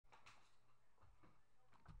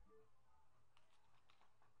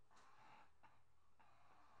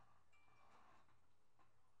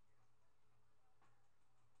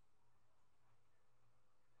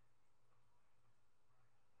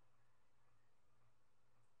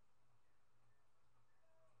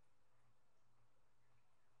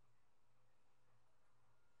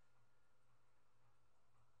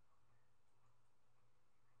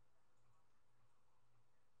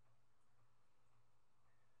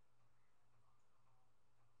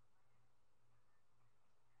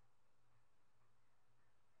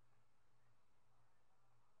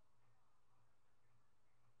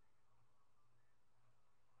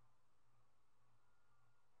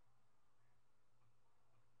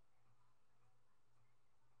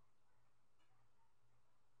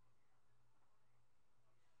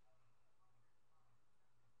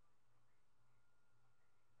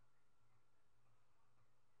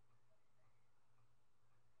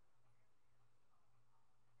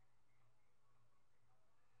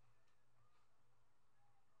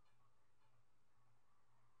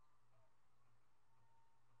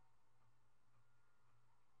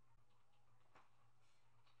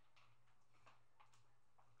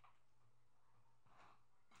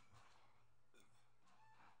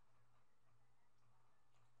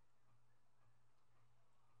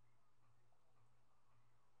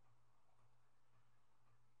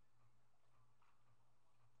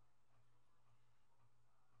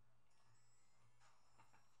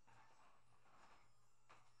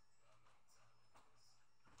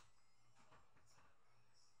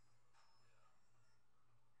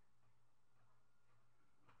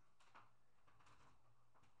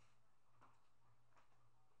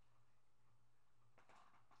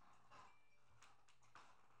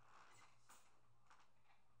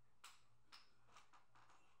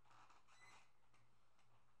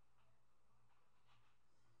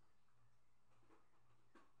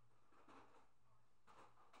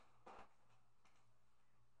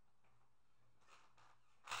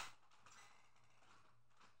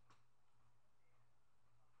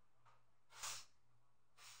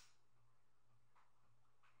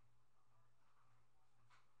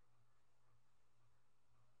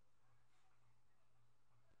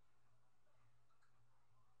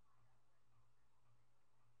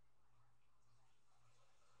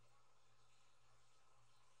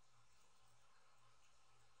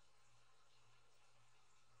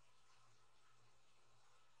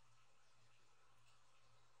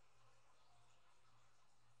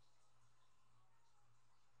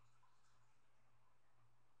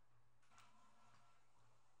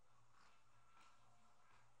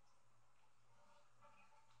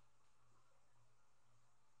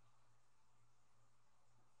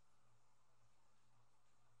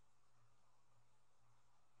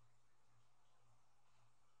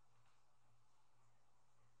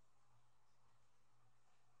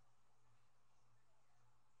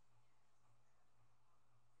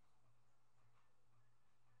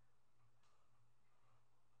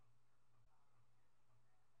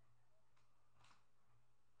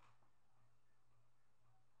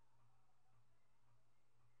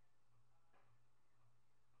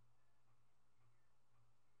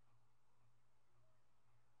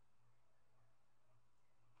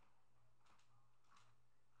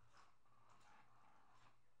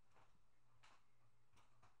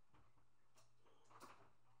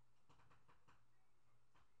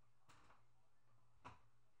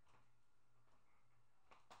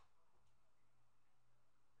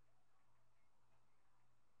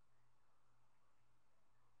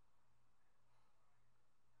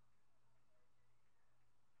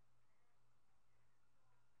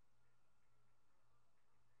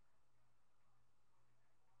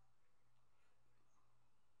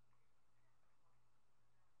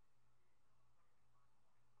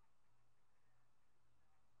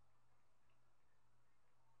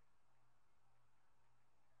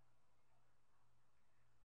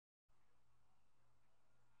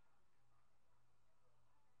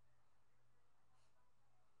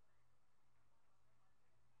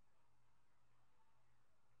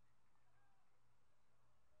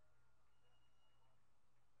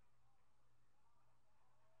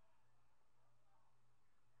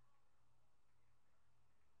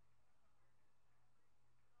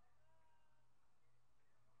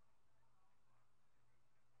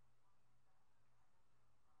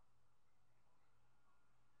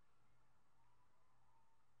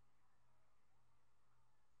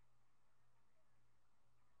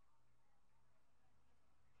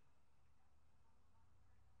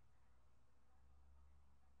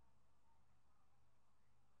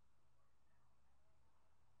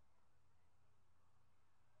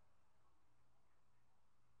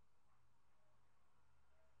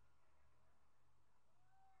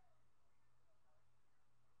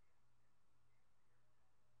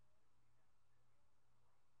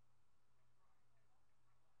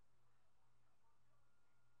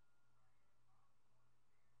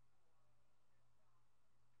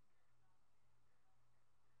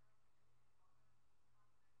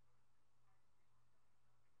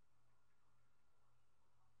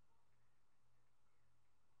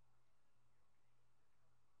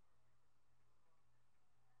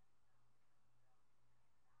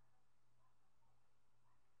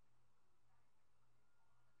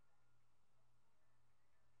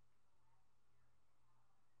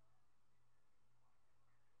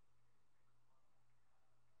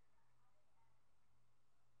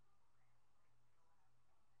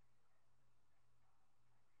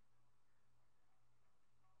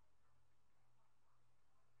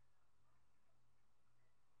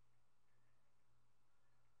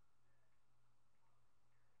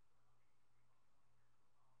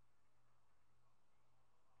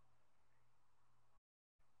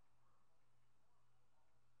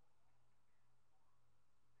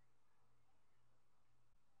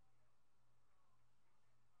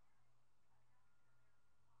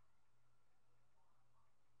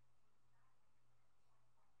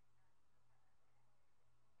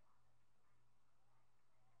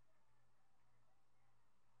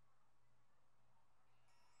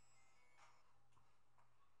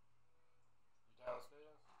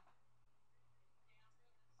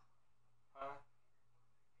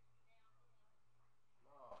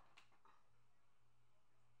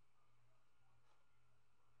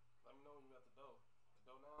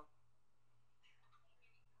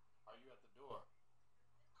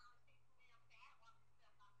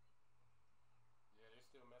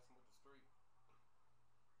still messing with the street.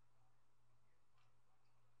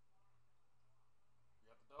 You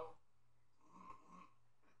got the dough? My phone on charge.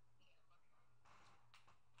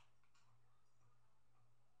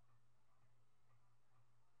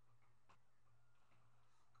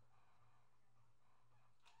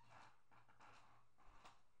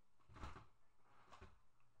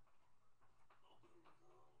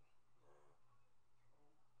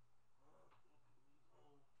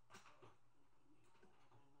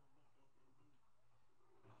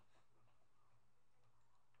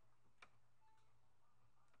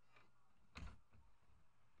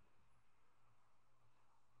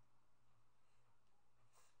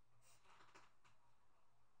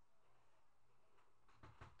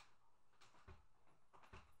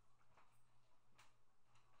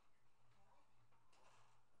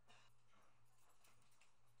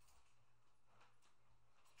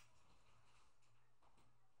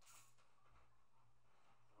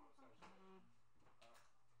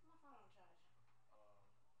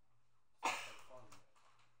 Phone, man.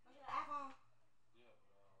 Was your iPhone? Yeah,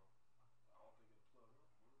 but I don't think it'll plug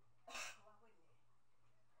up. Why wouldn't it? I don't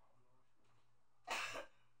know.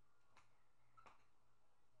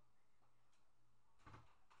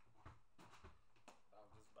 I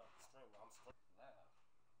was just about to stream. I'm straight live.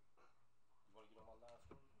 You want to get on my live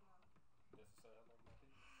stream? No. Just to say hello to my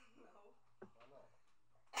people? No. Why not?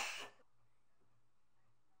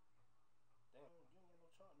 Damn, you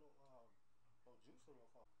don't got no chart, no juice in your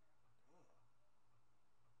phone. Damn.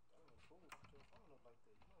 That ain't cool. Put your phone up like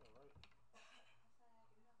that. You know that, right? That's how I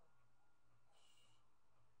can know.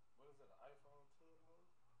 What is it, an iPhone 10, man?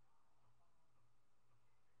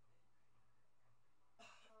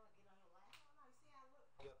 Trying to get on your lap. I don't know. You see how I look?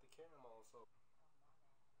 You got the camera on, so. Oh, my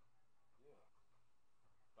bad. Yeah.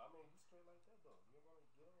 But I mean, you straight like that, though. You want to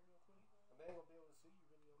get on real quick? And they ain't going to be able to see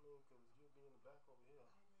you, really, I mean, because you'll be in the back over here.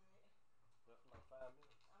 I'm good. Just for like 5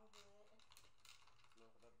 minutes. I'm good. You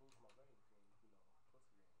know, that boosts my veins when, you know,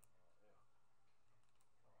 pussy on yeah.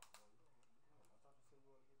 Oh, well, you know, I thought you said you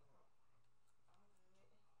want to get down. I'm good.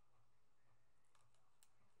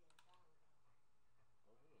 I'm feeling shower, though.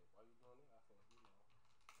 Go ahead. While you doing that, I can, you know.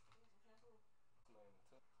 Get some shampoo. Name the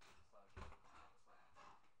tip. It's like, I be,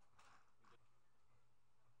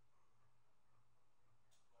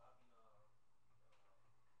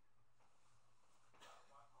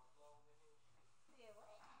 wash my clothes in here and shit. Yeah,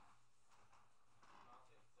 what? No, I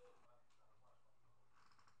said,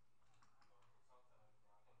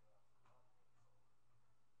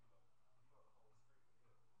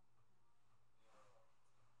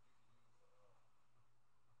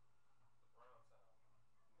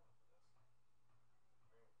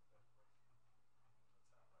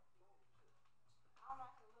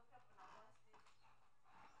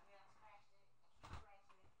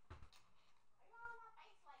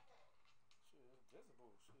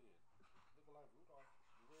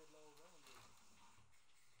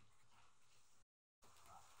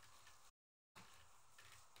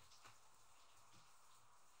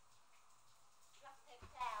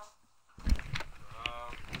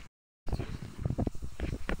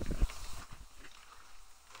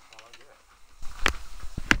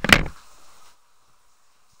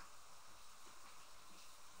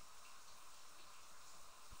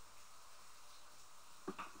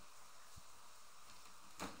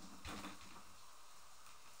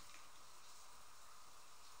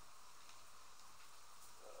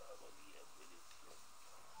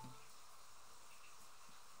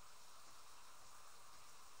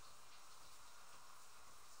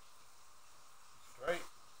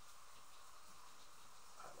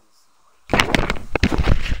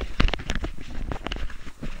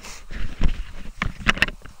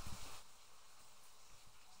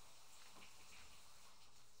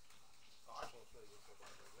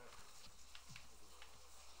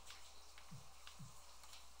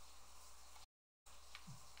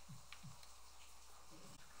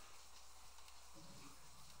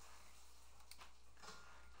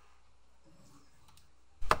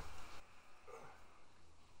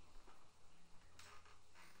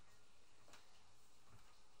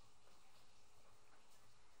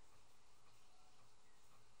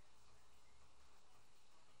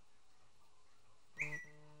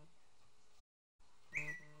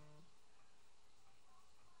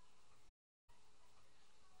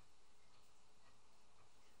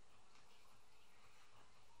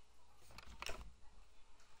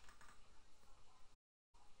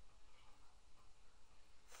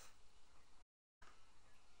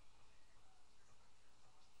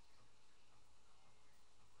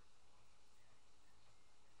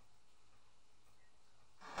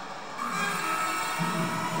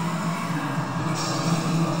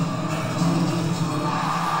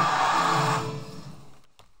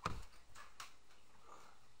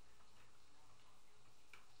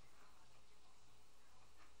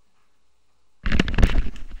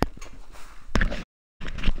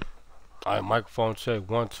 Alright, microphone check.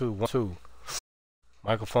 1 2 1 2.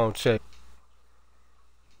 Microphone check.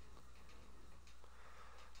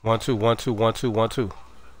 1 2 1 2 1 2 1 2.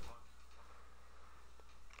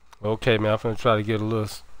 Okay, man, I'm finna try to get a little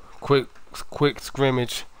quick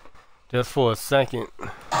scrimmage just for a second.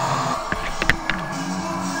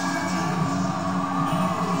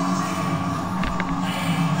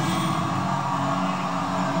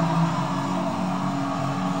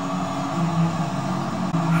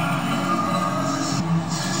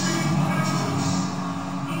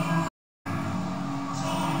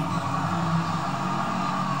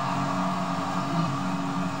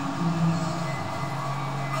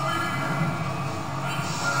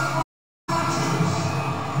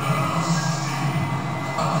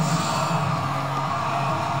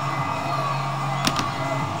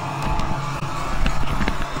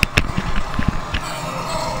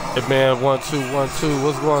 Hey man, 1 2 1 2.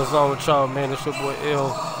 What's going on with y'all, man? It's your boy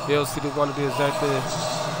LC, the one to be exactly.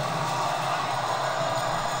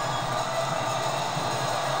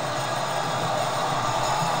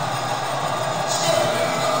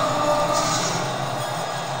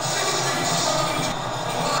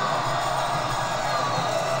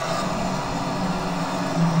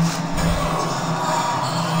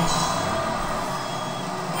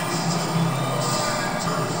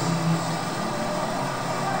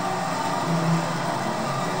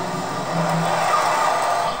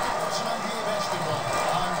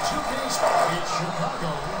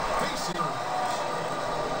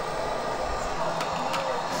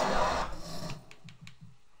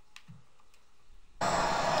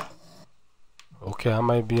 Okay, I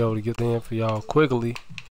might be able to get in for y'all quickly.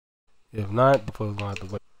 If not, the folks gonna have to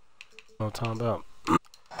wait. No time about.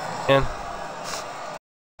 And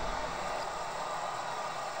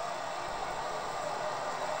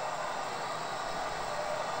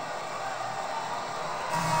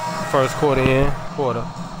first quarter in, quarter.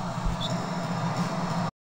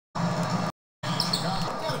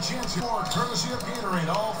 Got a chance here, courtesy of Gatorade,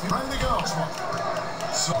 all ready to go.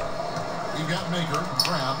 So you got Maker,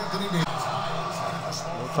 Crab, Anthony Davis.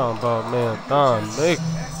 I'm talking about, man, Don Maker.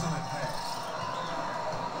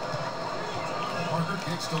 Parker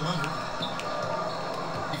kicks to Leonard.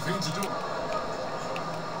 He feeds it to him.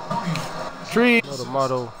 Tree. Another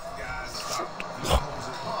motto.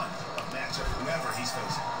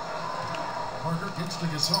 Parker kicks to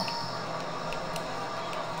Gasol.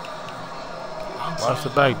 Watch the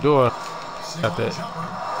back door. Got that.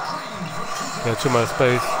 Got too much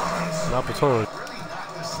space. An opportunity.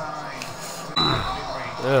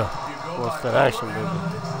 Yeah. What's that action, baby?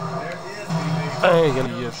 I ain't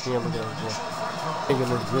gonna ESPN look at this boy. Ain't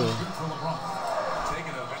gonna look good.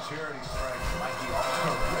 Taking a charity strike like the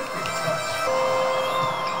terrific touch.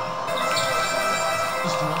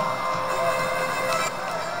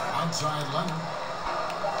 Outside Leonard.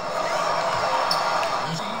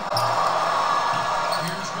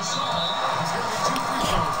 Here's Gasol. He's going to be 2 free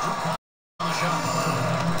throws.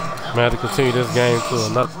 I'm gonna have to continue this game to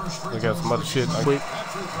another. I got some other shit quick.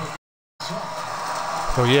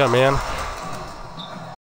 So yeah, man.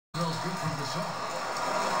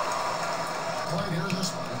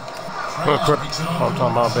 I'm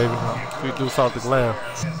talking about, baby. We do something glam.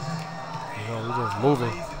 You know, we just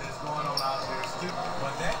moving.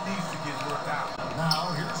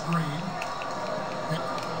 Now here's Green.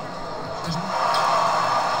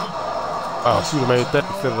 Oh, should have made that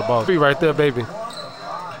instead of the ball. Three right there, baby.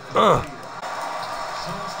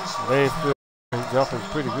 They feel he's jumping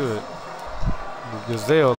pretty good.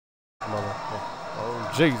 Gazelle.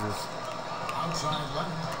 Oh, Jesus.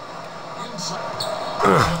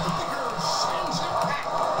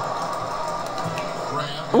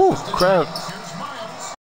 Ooh, crap.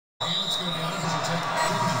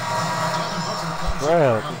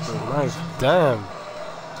 Crap. Nice. Damn. And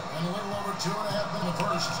a little over 2.5 in the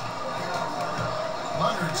first.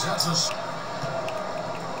 Leonard sets us.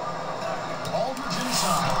 Aldridge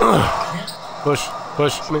inside.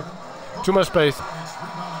 Push me. Too much space.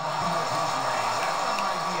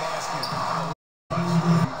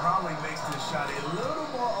 Probably makes this shot a little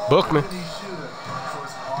more Book me. than he should have, so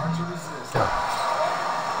it's hard to resist.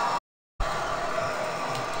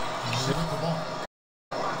 Sit at the ball.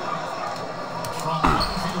 From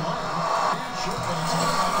 11 feet away. Can't shoot, but it's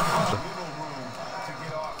not on the front. Little room to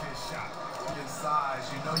get off his shot. His size,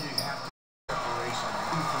 you know you have to separation.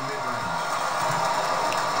 He's the mid-range.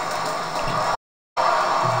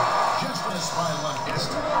 Just missed by Leonard. Kicks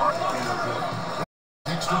to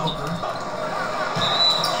Booker.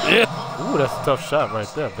 Yeah. Ooh, that's a tough shot right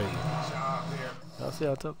there, baby. Y'all see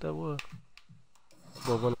how tough that was?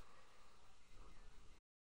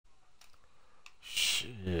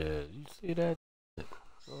 Shit, you See that?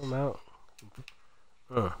 Throw him out.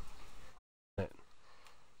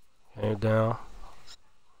 Came down.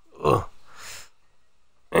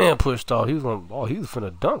 And pushed off. He was on. Oh, he was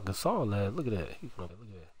finna dunk. I saw that. Look at that. Look at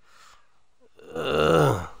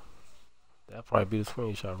that. That'd probably be the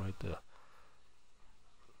screenshot right there.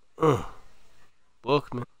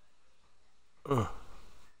 Bookman.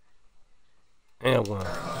 And one.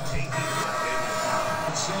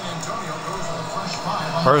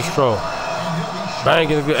 First throw.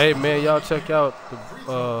 Banging. Hey man, y'all check out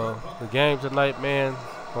the game tonight, man.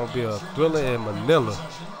 Gonna be a thriller in Manila.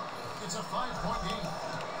 It's a 5-point game.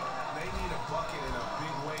 They need a bucket in a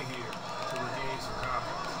big way here to regain some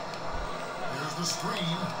confidence. Here's the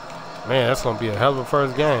screen. Man, that's gonna be a hell of a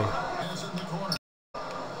first game.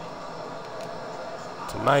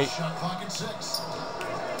 Tonight. Shot clock at 6.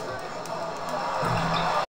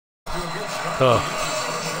 Tough.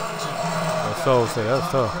 That's so say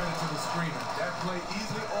that's tough. That play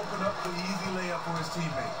easily opened up the easy layup for his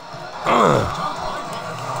teammate.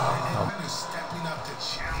 Is stepping up to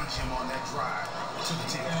challenge him on that drive to the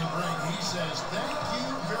tip. And Greg, he says, thank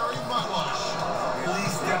you very much. At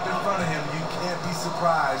least step in front of him. You can't be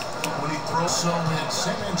surprised when he throws. So it's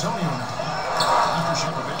San Antonio now. After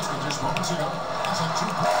Shepovich just moments ago. That's a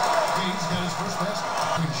 2-point. He's got his first pass.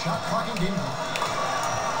 Shot clock in game.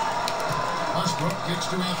 Westbrook gets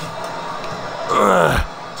to Anthony.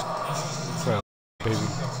 Baby.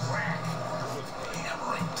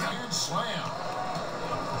 Hammering down slam.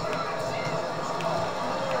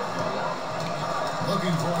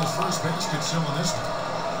 Looking for his first basket still in this one.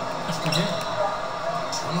 That's the game.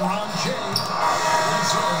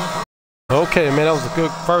 Okay, man, that was a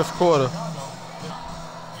good first quarter. And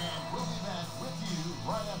we'll be back with you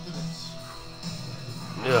right after this.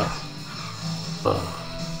 Yeah.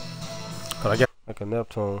 But I got like a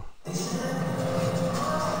Neptune.